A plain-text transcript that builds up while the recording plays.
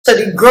So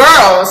the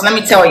girls, let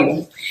me tell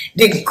you,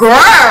 the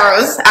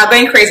girls are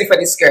going crazy for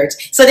this skirt.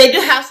 So they do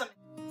have some.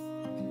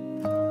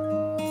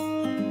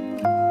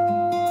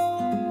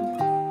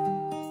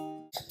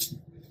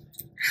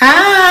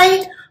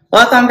 Hi,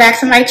 welcome back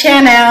to my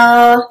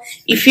channel.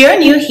 If you're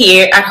new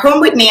here, At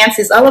Home with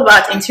Nancy is all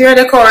about interior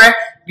decor,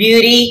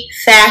 beauty,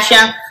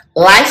 fashion,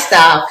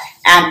 lifestyle,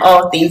 and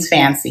all things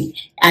fancy.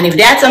 And if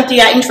that's something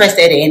you're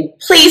interested in,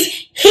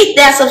 please hit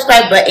that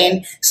subscribe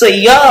button so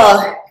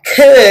y'all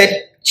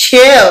could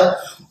chill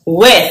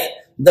with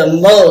the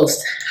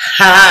most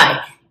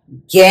high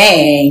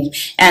gang.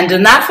 And do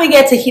not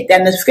forget to hit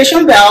that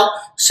notification bell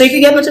so you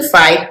can get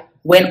notified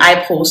when I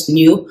post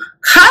new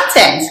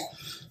content.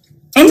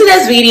 In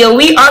today's video,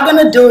 we are going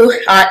to do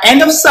our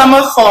end of summer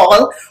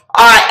haul,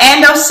 our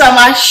end of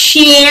summer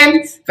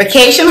Shein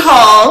vacation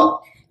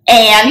haul.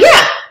 And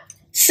yeah,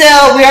 so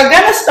we are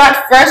going to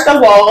start first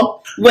of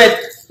all with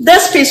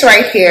this piece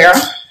right here.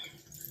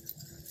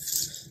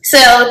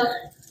 So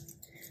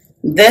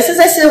this is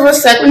a silver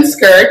sequin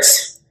skirt.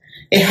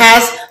 It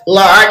has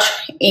large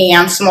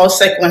and small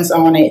sequins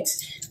on it.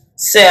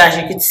 So as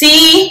you can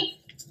see,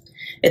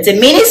 it's a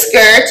mini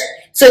skirt.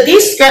 So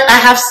this skirt I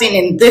have seen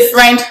in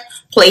different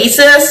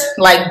places,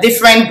 like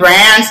different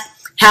brands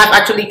have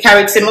actually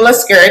carried similar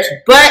skirts,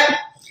 but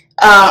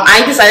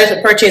I decided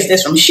to purchase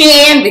this from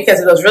Shein because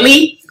it was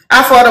really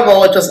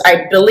affordable. It was,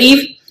 I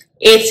believe,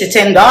 $8 to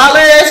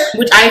 $10,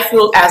 which I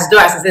feel as though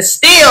as a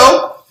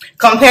steal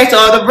compared to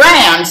other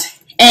brands.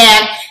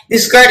 And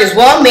this skirt is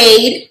well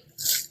made.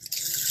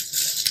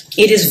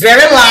 It is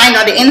very lined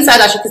on the inside,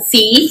 as you can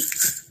see,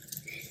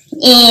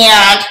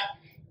 and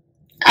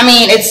I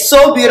mean, it's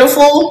so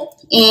beautiful.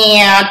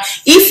 And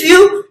if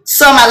you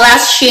saw my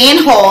last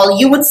Shein haul,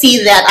 you would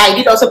see that I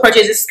did also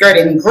purchase this skirt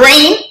in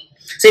green.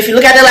 So if you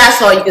look at the last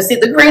haul, you can see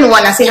the green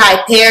one and see how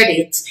I paired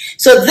it.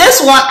 So this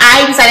one,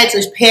 I decided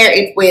to pair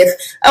it with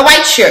a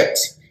white shirt,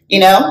 you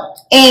know,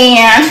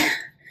 and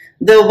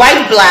the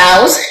white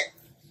blouse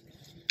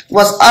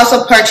was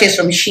also purchased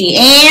from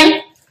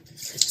Shein.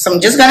 So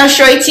I'm just going to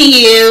show it to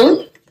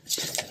you.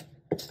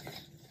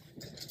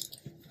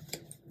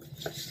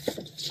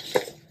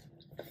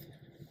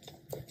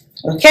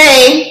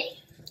 Okay,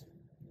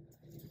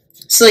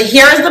 so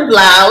here's the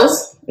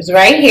blouse. It's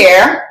right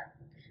here.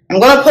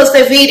 I'm going to post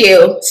a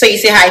video so you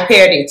see how I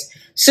paired it.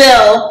 So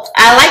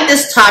I like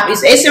this top.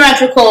 It's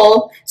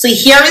asymmetrical. So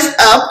here is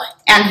up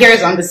and here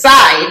is on the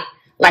side.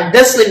 Like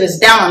this sleeve is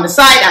down on the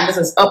side and this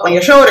is up on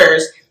your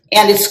shoulders.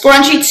 And it's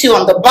scrunchy too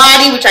on the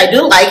body, which I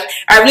do like.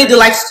 I really do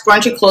like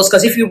scrunchy clothes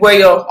because if you wear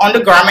your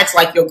undergarments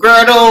like your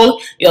girdle,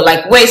 your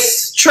like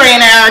waist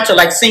trainer to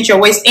like cinch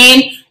your waist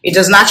in, it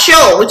does not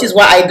show, which is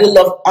why I do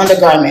love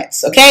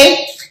undergarments,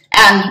 okay?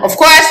 And of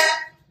course,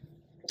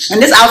 in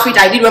this outfit,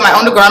 I did wear my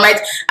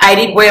undergarments. I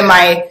did wear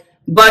my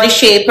body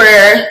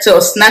shaper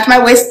to snatch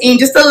my waist in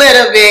just a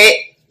little bit.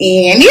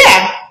 And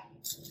yeah,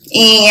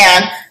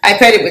 and I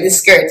paired it with this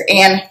skirt.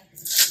 And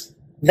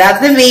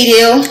that's the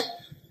video.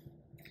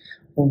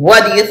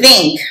 What do you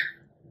think?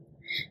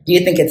 Do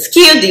you think it's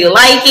cute? Do you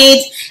like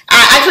it?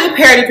 I actually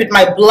paired it with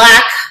my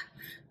black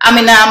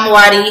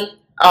Wadi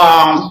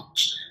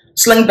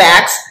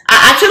slingbacks.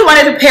 I actually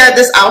wanted to pair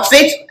this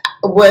outfit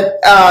with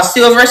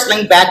silver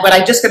slingback, but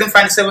I just couldn't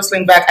find the silver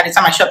slingback at the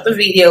time I shot the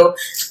video.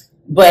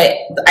 But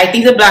I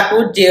think the black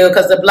would do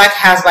because the black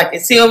has like a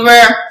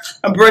silver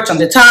brooch on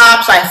the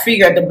top, so I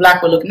figured the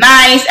black would look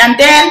nice. And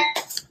then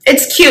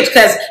it's cute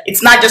because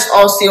it's not just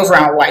all silver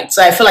and white.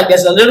 So I feel like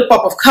there's a little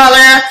pop of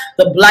color.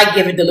 The black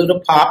gave it the little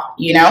pop,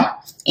 you know,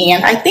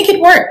 and I think it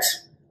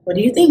worked. What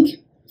do you think?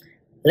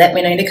 Let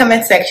me know in the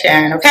comment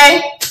section,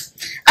 okay?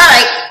 All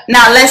right,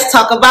 now let's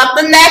talk about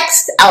the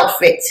next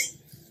outfit.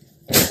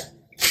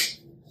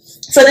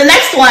 So the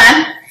next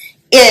one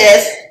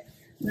is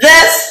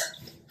this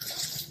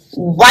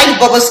white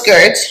bubble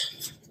skirt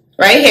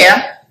right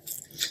here.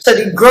 So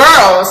the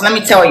girls, let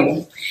me tell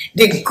you,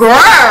 the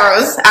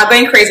girls are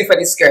going crazy for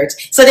this skirt.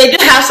 So they do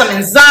have some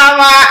in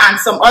Zara and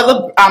some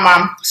other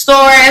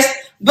stores.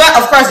 But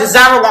of course, the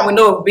Zara one we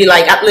know would be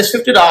like at least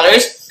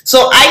 $50.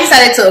 So I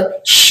decided to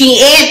Shein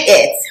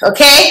it,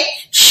 okay?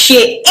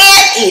 Shein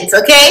it,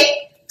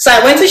 okay? So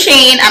I went to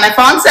Shein and I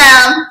found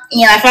some,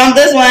 and I found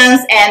these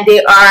ones, and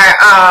they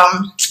are,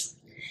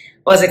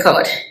 what's it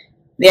called?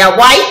 They are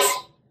white,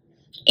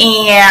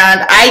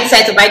 and I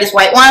decided to buy these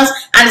white ones,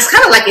 and it's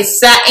kind of like a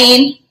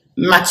satin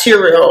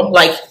material,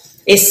 like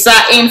a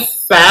satin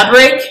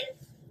fabric,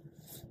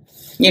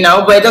 you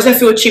know, but it doesn't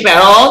feel cheap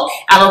at all.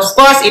 And of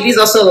course, it is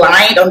also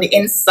lined on the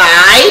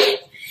inside,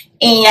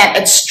 and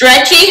it's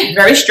stretchy,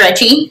 very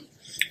stretchy.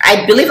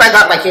 I believe I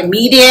got like a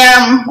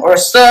medium or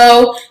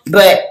so,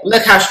 but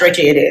look how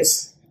stretchy it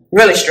is.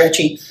 Really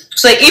stretchy.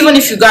 So even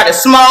if you got a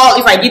small,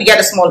 if I did get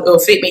a small, it will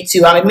fit me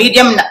too. I'm a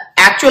medium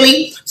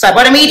actually, so I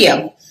bought a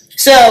medium.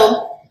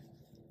 So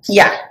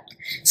yeah.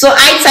 So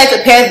I decided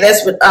to pair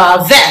this with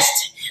a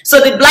vest. So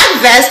the black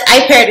vest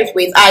I paired it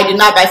with, I did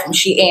not buy from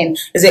Shein.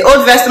 It's an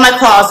old vest in my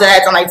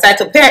closet and I decided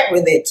to pair it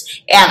with it.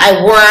 And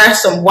I wore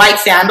some white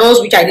sandals,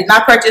 which I did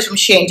not purchase from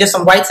Shein, just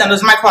some white sandals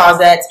in my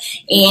closet.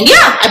 And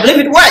yeah, I believe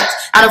it worked.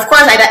 And of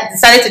course, I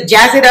decided to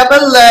jazz it up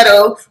a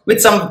little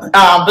with some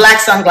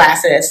black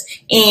sunglasses.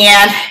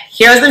 And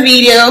here's the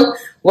video.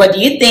 What do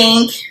you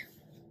think?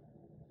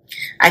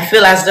 I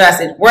feel as though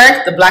it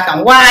worked, the black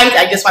and white.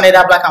 I just wanted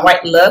that black and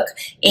white look.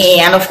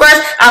 And of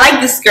course, I like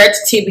this skirt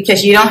too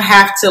because you don't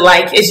have to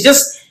like, it's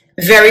just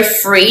very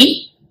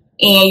free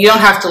and you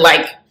don't have to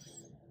like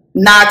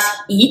not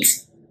eat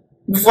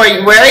before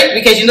you wear it,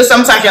 because you know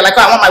sometimes you're like,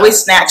 oh, I want my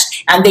waist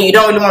snatched, and then you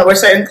don't really want to wear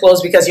certain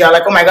clothes because you're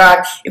like, oh my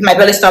God, if my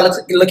belly starts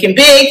looking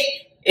big,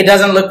 it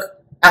doesn't look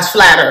as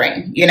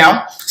flattering, you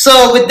know.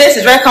 So with this,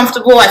 it's very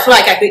comfortable. I feel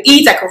like I could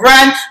eat, I could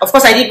run. Of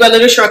course, I did wear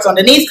little shorts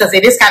underneath because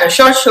it is kind of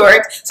short.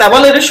 So I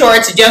wore little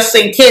shorts just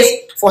in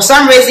case for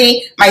some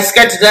reason my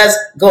skirt does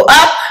go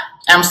up,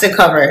 I'm still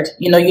covered.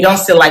 You know, you don't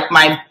see like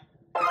my,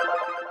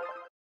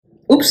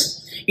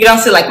 you don't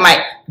see like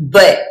my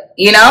butt,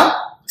 you know.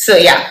 So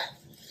yeah.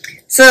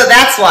 So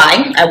that's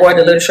why I wore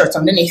the little shorts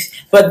underneath.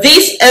 But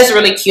this is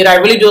really cute. I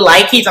really do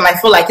like it. And I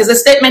feel like it's a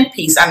statement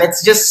piece. And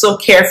it's just so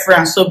carefree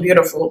and so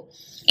beautiful.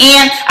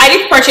 And I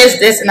did purchase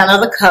this in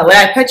another color.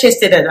 I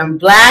purchased it in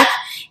black.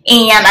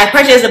 And I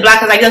purchased the black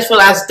because I just feel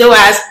as though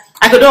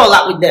I could do a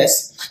lot with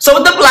this. So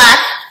with the black,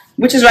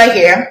 which is right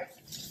here,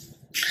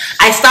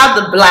 I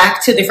styled the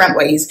black two different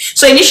ways.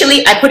 So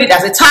initially, I put it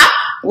as a top.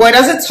 Wore it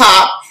as a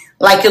top,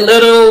 like a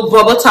little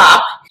bubble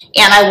top.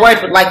 And I wore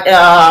it with like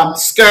a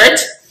skirt.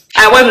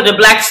 I went with the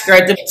black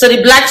skirt. So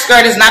the black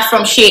skirt is not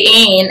from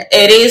Shein.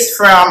 It is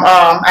from,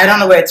 I don't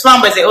know where it's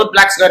from, but it's an old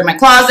black skirt in my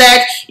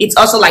closet. It's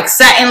also like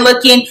satin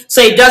looking.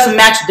 So it does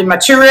match the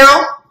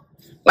material.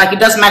 Like it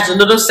does match the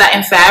little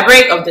satin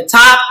fabric of the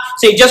top.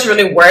 So it just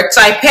really worked.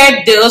 So I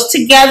paired those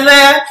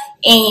together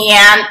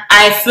and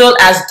I feel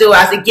as though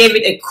as it gave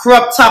it a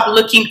crop top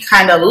looking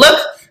kind of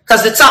look.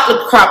 Because the top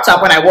looked cropped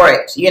up when I wore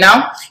it, you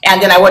know. And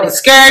then I wore the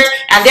skirt.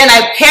 And then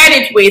I paired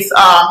it with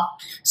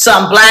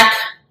some black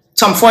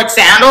Tom Ford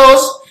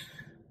sandals.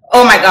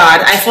 Oh my God,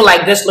 I feel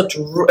like this looked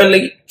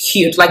really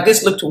cute. Like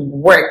this looked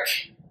work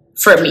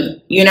for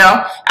me, you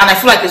know. And I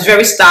feel like it's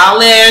very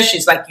stylish.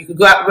 It's like you could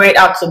go out, wear it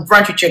out to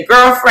brunch with your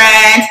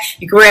girlfriends.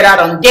 You could wear it out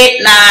on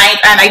date night.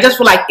 And I just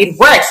feel like it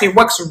works. It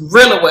works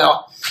really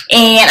well.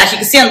 And as you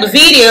can see on the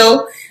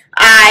video,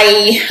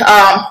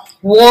 I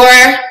wore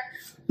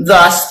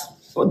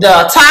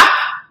the top,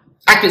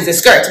 actually it's the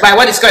skirt, but I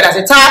wore the skirt as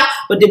a top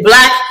with the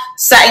black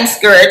satin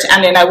skirt,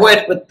 and then I wore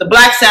it with the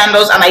black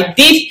sandals, and I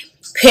did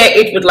pair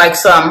it with like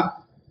some,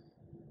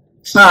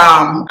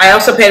 I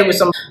also paired it with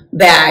some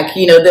bag.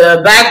 You know,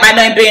 the bag might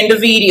not be in the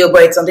video,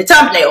 but it's on the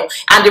thumbnail.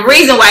 And the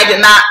reason why I did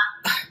not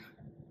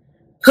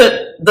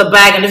put the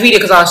bag in the video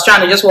because I was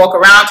trying to just walk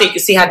around so you can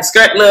see how the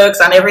skirt looks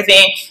and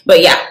everything.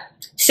 But yeah,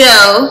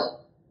 so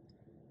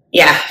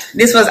yeah,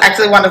 this was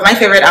actually one of my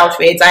favorite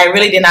outfits. I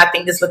really did not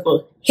think this look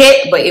would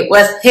hit, but it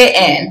was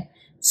hitting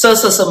so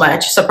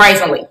much,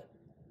 surprisingly.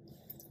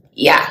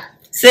 Yeah.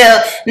 So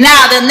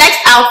now the next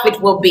outfit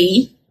will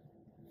be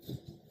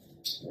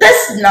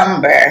this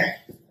number.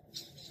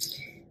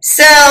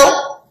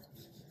 So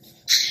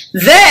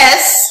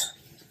this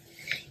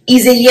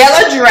is a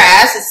yellow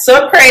dress. It's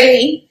so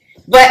pretty,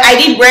 but I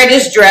did wear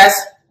this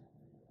dress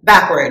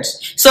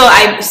backwards. So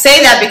I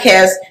say that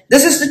because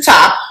this is the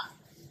top,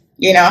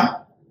 you know.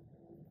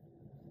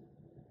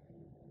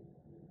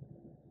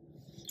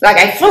 Like,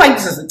 I feel like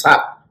this is the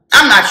top.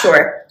 I'm not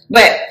sure.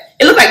 But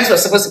it looked like this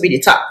was supposed to be the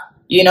top.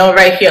 You know,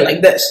 right here like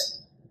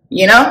this.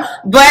 You know?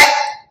 But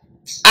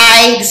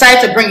I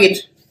decided to bring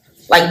it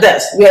like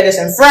this. Wear this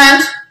in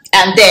front.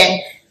 And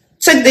then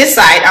took this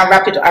side and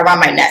wrapped it around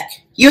my neck.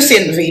 You'll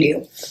see in the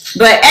video.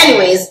 But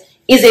anyways,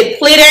 it's a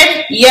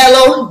pleated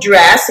yellow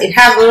dress. It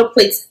has little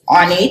pleats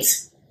on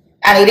it.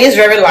 And it is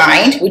very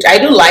lined, which I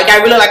do like. I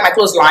really like my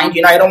clothes lined.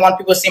 You know, I don't want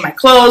people to see my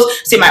clothes,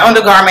 see my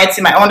undergarments,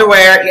 see my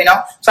underwear, you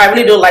know. So I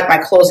really do like my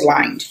clothes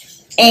lined.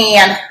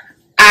 And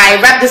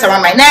I wrapped this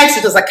around my neck.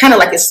 So it was like kind of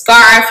like a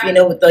scarf, you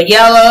know, with the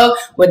yellow,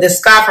 with the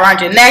scarf around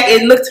your neck.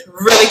 It looked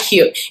really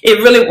cute. It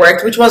really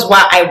worked, which was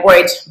why I wore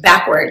it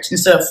backwards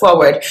instead of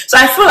forward. So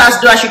I feel as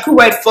though you could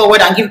wear it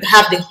forward and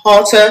have the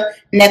halter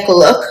neck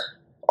look.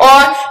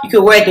 Or you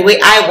could wear it the way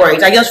I wore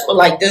it. I just feel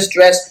like this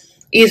dress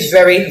is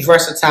very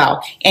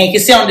versatile. And you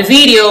can see on the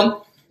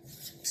video,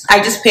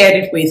 I just paired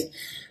it with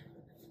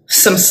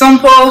some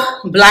simple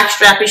black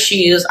strappy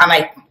shoes, and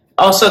I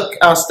also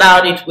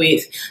styled it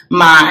with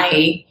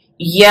my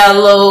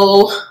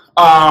yellow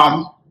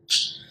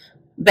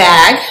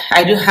bag.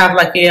 I do have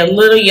like a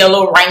little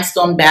yellow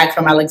rhinestone bag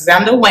from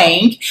Alexander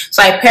Wang.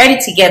 So I paired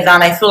it together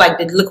and I feel like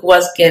the look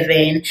was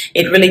given.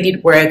 It really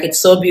did work. It's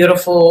so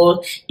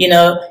beautiful. You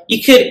know,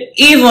 you could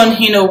even,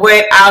 you know,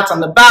 wear it out on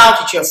the bout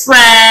with your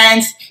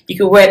friends. You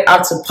could wear it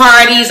out to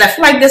parties. I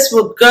feel like this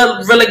would go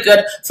really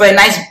good for a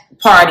nice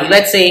party.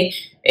 Let's say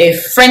a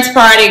friend's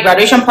party, a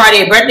graduation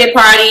party, a birthday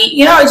party.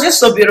 You know, it's just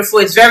so beautiful.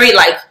 It's very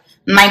like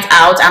night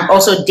out and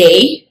also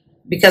day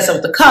because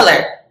of the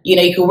color. You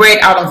know, you can wear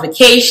it out on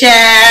vacation.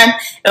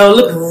 It'll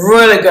look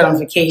really good on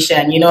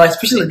vacation, you know,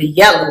 especially the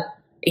yellow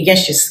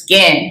against your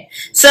skin.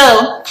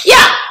 So,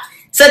 yeah.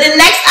 So the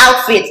next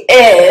outfit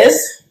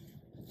is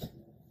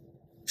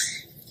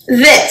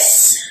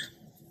this.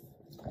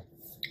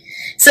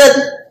 So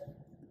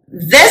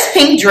this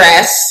pink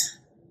dress,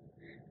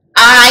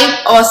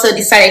 I also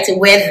decided to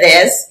wear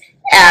this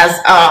as,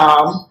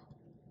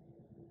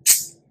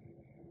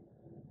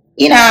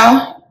 you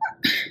know,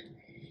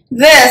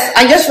 this,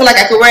 I just feel like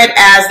I could wear it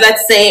as,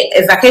 let's say,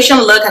 a vacation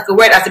look. I could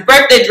wear it as a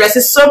birthday dress.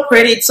 It's so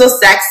pretty. It's so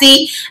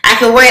sexy. I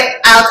could wear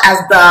it out as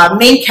the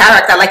main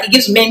character. Like, it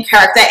gives main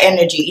character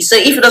energy. So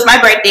if it was my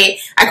birthday,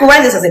 I could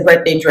wear this as a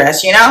birthday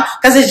dress, you know,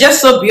 because it's just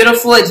so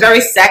beautiful. It's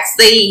very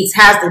sexy. It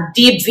has the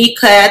deep V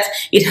cut.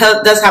 It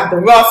does have the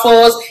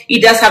ruffles.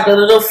 It does have the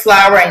little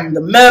flower in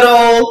the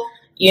middle.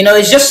 You know,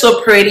 it's just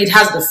so pretty. It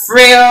has the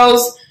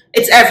frills.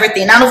 It's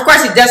everything. And of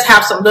course, it does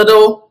have some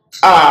little,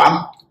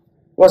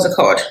 what's it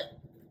called?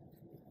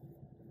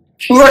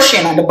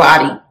 Ruching on the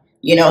body,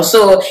 you know,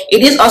 so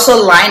it is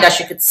also lined, as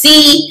you could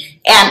see,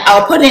 and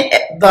I'll put in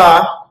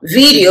the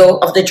video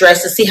of the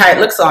dress to see how it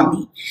looks on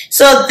me.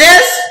 So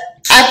this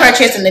I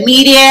purchased in the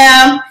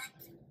medium,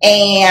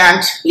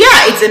 and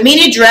yeah, it's a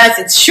mini dress.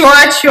 It's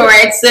short, so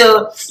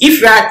if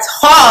you're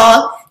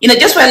tall, you know,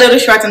 just wear little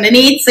shorts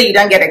underneath so you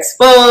don't get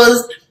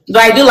exposed.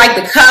 But I do like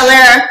the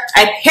color.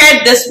 I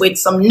paired this with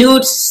some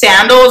nude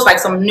sandals, like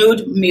some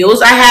nude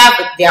mules I have.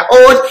 They're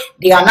old.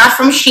 They are not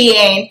from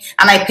Shein.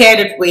 And I paired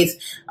it with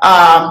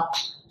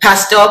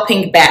pastel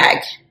pink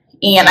bag.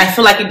 And I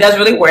feel like it does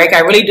really work. I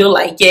really do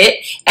like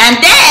it. And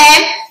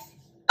then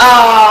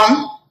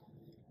I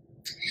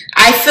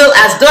feel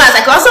as though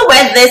I could also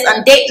wear this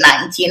on date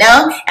night, you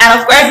know. And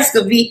of course, this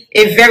could be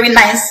a very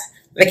nice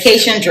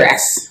vacation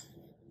dress.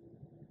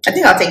 I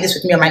think I'll take this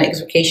with me on my next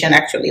vacation,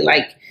 actually.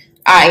 Like,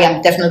 I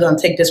am definitely going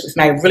to take this with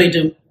me. I really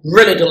do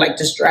like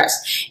this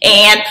dress.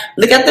 And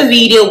look at the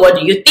video. What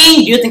do you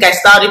think? Do you think I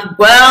styled it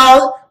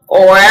well?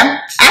 Or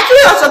actually,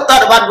 I also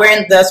thought about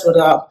wearing this with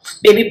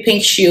baby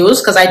pink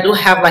shoes, because I do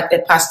have like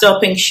the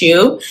pastel pink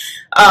shoe.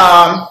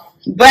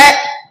 But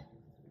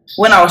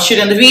when I was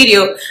shooting the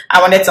video, I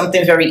wanted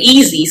something very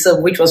easy, so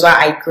which was why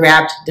I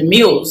grabbed the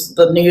mules,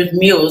 the nude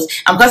mules.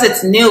 And because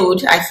it's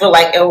nude, I feel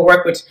like it will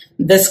work with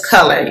this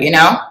color, you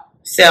know.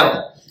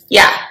 So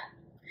yeah.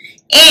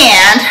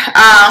 And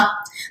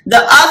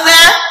the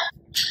other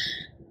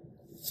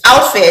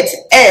outfit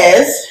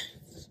is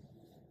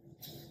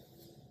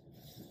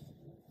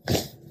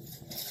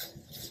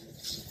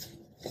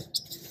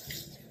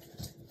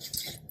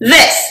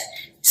this.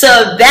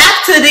 So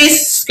back to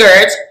this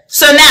skirt.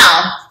 So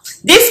now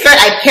this skirt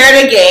I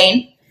paired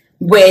again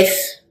with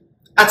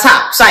a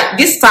top. So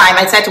this time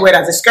I decided to wear it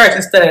as a skirt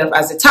instead of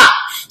as a top.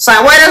 So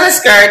I wore it as a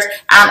skirt,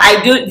 and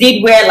I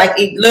did wear like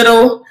a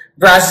little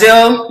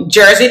Brazil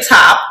jersey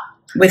top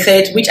with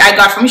it, which I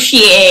got from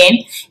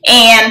Shein.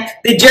 And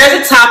the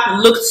jersey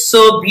top looked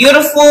so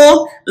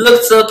beautiful,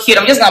 looked so cute.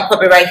 I'm just gonna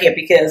pop it right here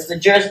because the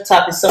jersey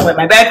top is somewhere in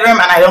my bedroom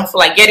and I don't feel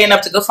like getting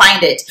up to go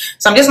find it.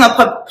 So I'm just gonna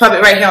pop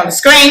it right here on the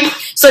screen.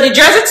 So the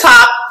jersey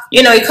top,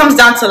 you know, it comes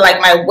down to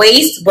like my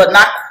waist, but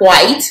not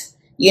quite,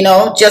 you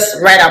know, just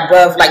right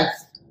above, like,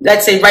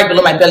 let's say right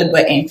below my belly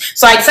button.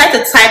 So I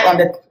decided to tie it on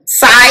the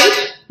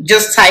side,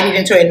 just tied it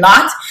into a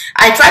knot.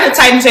 I tried to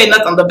tie it into a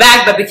knot on the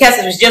back, but because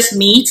it was just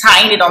me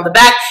tying it on the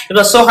back, it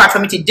was so hard for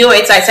me to do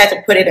it, so I decided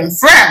to put it in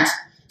front.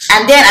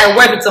 And then I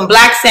wore it with some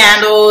black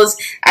sandals.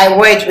 I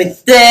wore it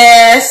with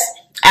this.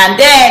 And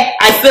then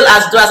I feel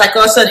as though I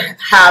could also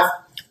have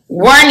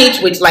worn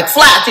it with like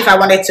flats if I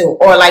wanted to,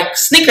 or like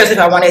sneakers if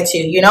I wanted to,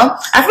 you know.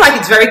 I feel like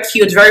it's very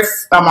cute, very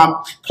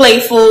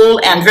playful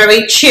and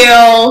very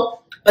chill.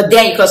 But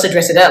then you can also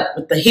dress it up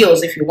with the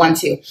heels if you want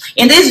to.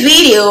 In this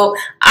video,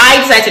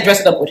 I decided to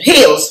dress it up with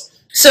heels.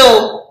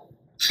 So,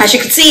 as you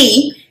can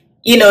see,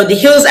 you know, the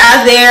heels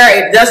are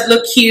there. It does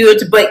look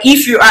cute. But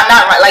if you are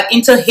not like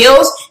into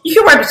heels, you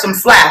can wear it with some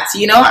flats,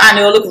 you know, and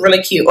it will look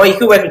really cute. Or you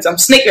can wear it with some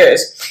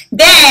sneakers.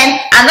 Then,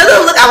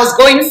 another look I was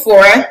going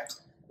for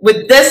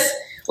with this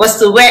was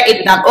to wear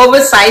it in an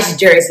oversized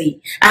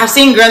jersey. I have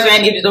seen girls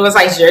wearing it with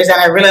oversized jersey, and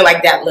I really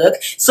like that look.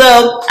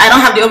 So I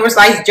don't have the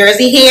oversized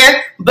jersey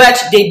here, but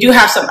they do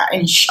have some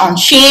on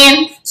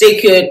Shein. So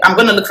you could, I'm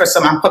going to look for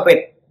some and pop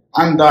it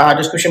on the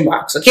description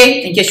box,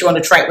 okay? In case you want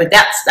to try it with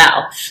that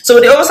style. So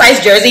with the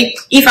oversized jersey,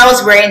 if I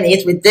was wearing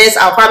it with this,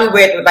 I'll probably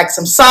wear it with like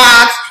some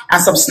socks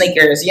and some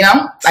sneakers, you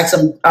know? Like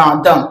some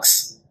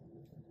dunks.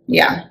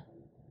 Yeah.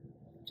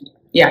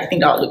 Yeah, I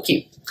think that would look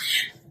cute.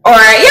 Or,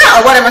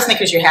 yeah, or whatever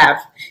sneakers you have.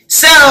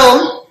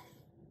 So,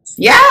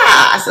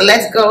 yeah, so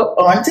let's go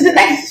on to the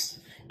next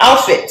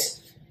outfit.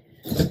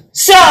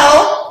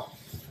 So,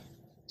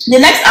 the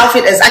next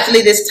outfit is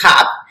actually this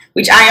top,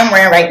 which I am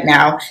wearing right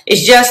now.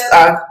 It's just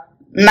a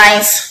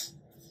nice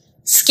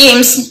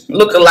Skims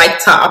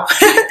look-alike top.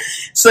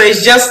 So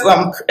it's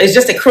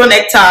just a crew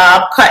neck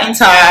top, cotton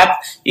top,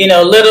 you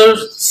know, little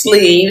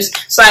sleeves.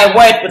 So I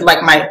wore it with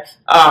like my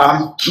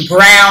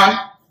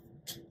brown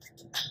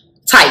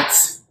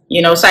tights.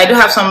 You know, so I do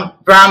have some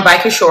brown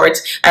biker shorts.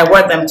 I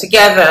wear them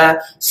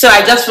together. So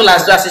I just feel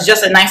as though it's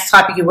just a nice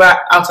top you can wear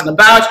out and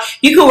about.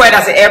 You can wear it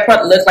as an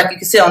airport look, like you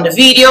can see on the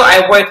video.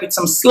 I wear it with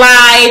some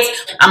slides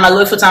and my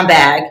Louis Vuitton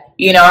bag.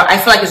 You know, I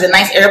feel like it's a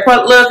nice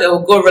airport look. It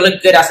will go really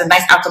good as a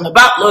nice out and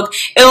about look.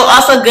 It will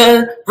also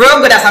go real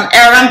good as an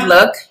errand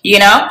look, you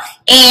know.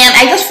 And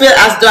I just feel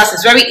as though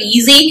it's very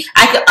easy.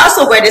 I could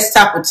also wear this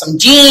top with some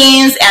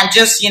jeans and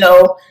just, you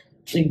know,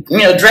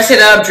 dress it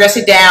up, dress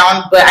it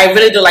down. But I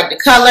really do like the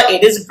color.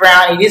 It is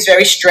brown. It is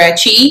very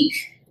stretchy.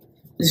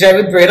 It's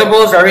very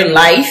breathable, very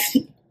light.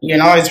 You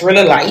know, it's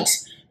really light.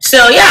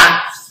 So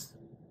yeah.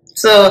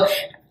 So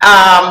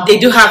they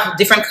do have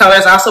different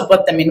colors. I also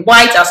put them in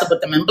white. I also put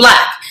them in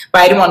black.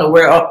 But I don't want to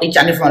wear each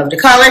and every one of the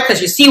color,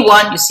 because you see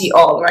one, you see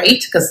all,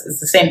 right? Because it's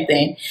the same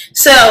thing.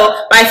 So,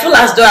 but I feel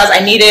as though I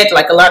needed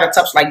like a lot of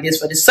tops like this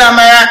for the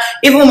summer.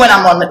 Even when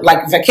I'm on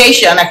like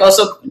vacation, I can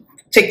also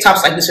take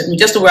tops like this with me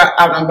just to wear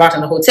out and about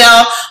in the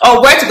hotel,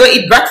 or where to go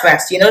eat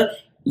breakfast. You know,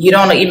 you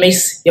don't want to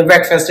miss your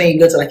breakfast when you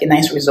go to like a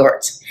nice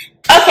resort.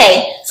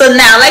 Okay, so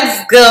now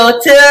let's go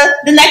to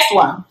the next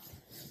one.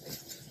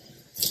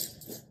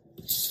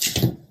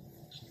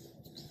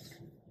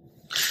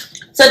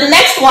 So the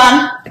next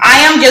one, I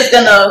am just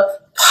gonna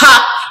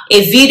pop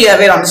a video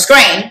of it on the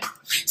screen.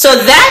 So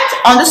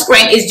that on the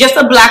screen is just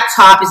a black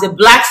top. It's a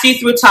black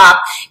see-through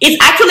top.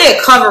 It's actually a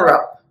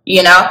cover-up,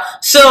 you know.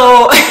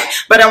 So,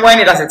 but I'm wearing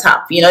it as a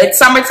top. You know, it's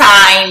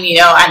summertime, you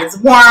know, and it's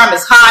warm,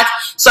 it's hot.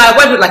 So I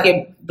wear it with like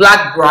a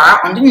black bra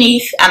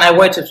underneath, and I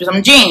wear it with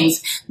some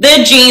jeans.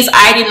 The jeans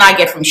I did not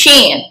get from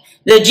Shein.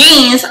 The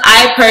jeans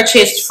I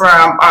purchased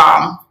from,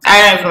 I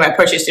don't even know where I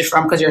purchased it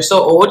from because they're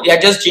so old. They're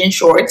just jean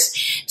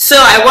shorts. So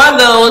I wore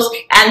those,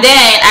 and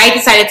then I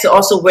decided to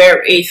also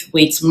wear it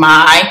with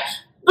my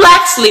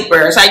black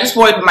slippers. I just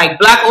wore it with my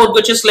black old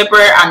Gucci slipper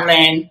and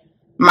then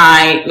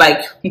my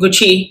like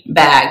Gucci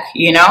bag,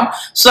 you know.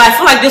 So I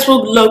feel like this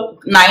will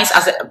look nice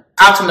as an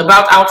out and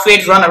about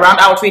outfit, run around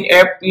outfit.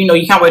 You know,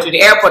 you can't wear it to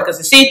the airport because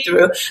it's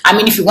see-through. I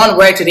mean, if you want to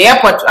wear it to the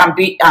airport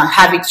and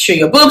have it show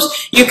your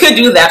boobs, you could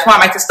do that. Why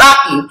am I to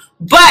stop you?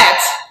 But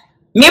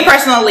me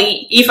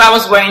personally, if I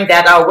was wearing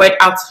that, I'll wear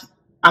it out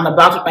and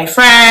about with my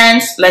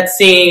friends. Let's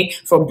say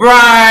for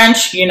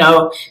brunch, you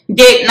know,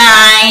 date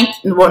night.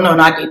 Well, no,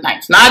 not date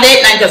night. Not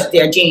date night because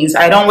they're jeans.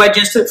 I don't wear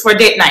jeans for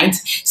date night.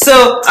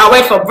 So I'll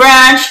wear it for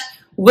brunch.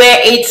 Where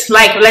it's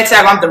like, let's say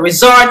I'm on the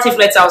resort, if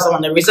let's say I was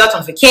on the resort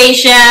on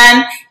vacation,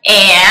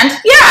 and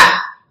yeah,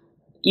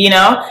 you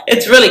know,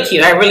 it's really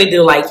cute. I really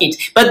do like it.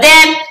 But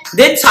then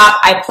the top,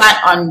 I plan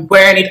on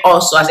wearing it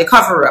also as a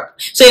cover-up.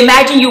 So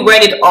imagine you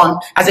wear it on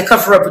as a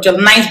cover-up with your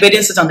nice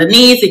bathing suit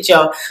underneath, with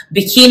your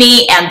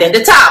bikini, and then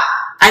the top.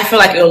 I feel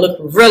like it'll look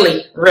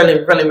really,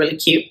 really, really, really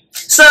cute.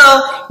 So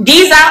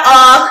these are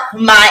all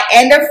my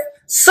end of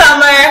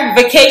summer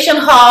vacation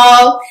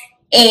haul.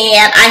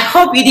 And I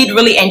hope you did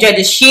really enjoy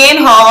the Shein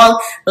haul.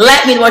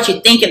 Let me know what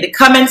you think in the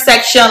comment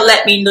section.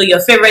 Let me know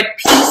your favorite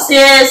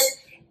pieces.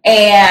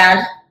 And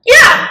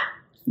yeah,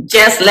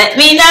 just let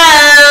me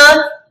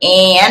know.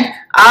 And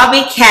I'll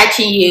be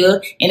catching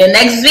you in the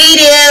next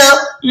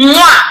video.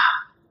 Mwah!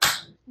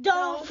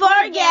 Don't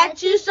forget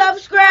to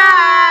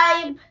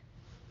subscribe.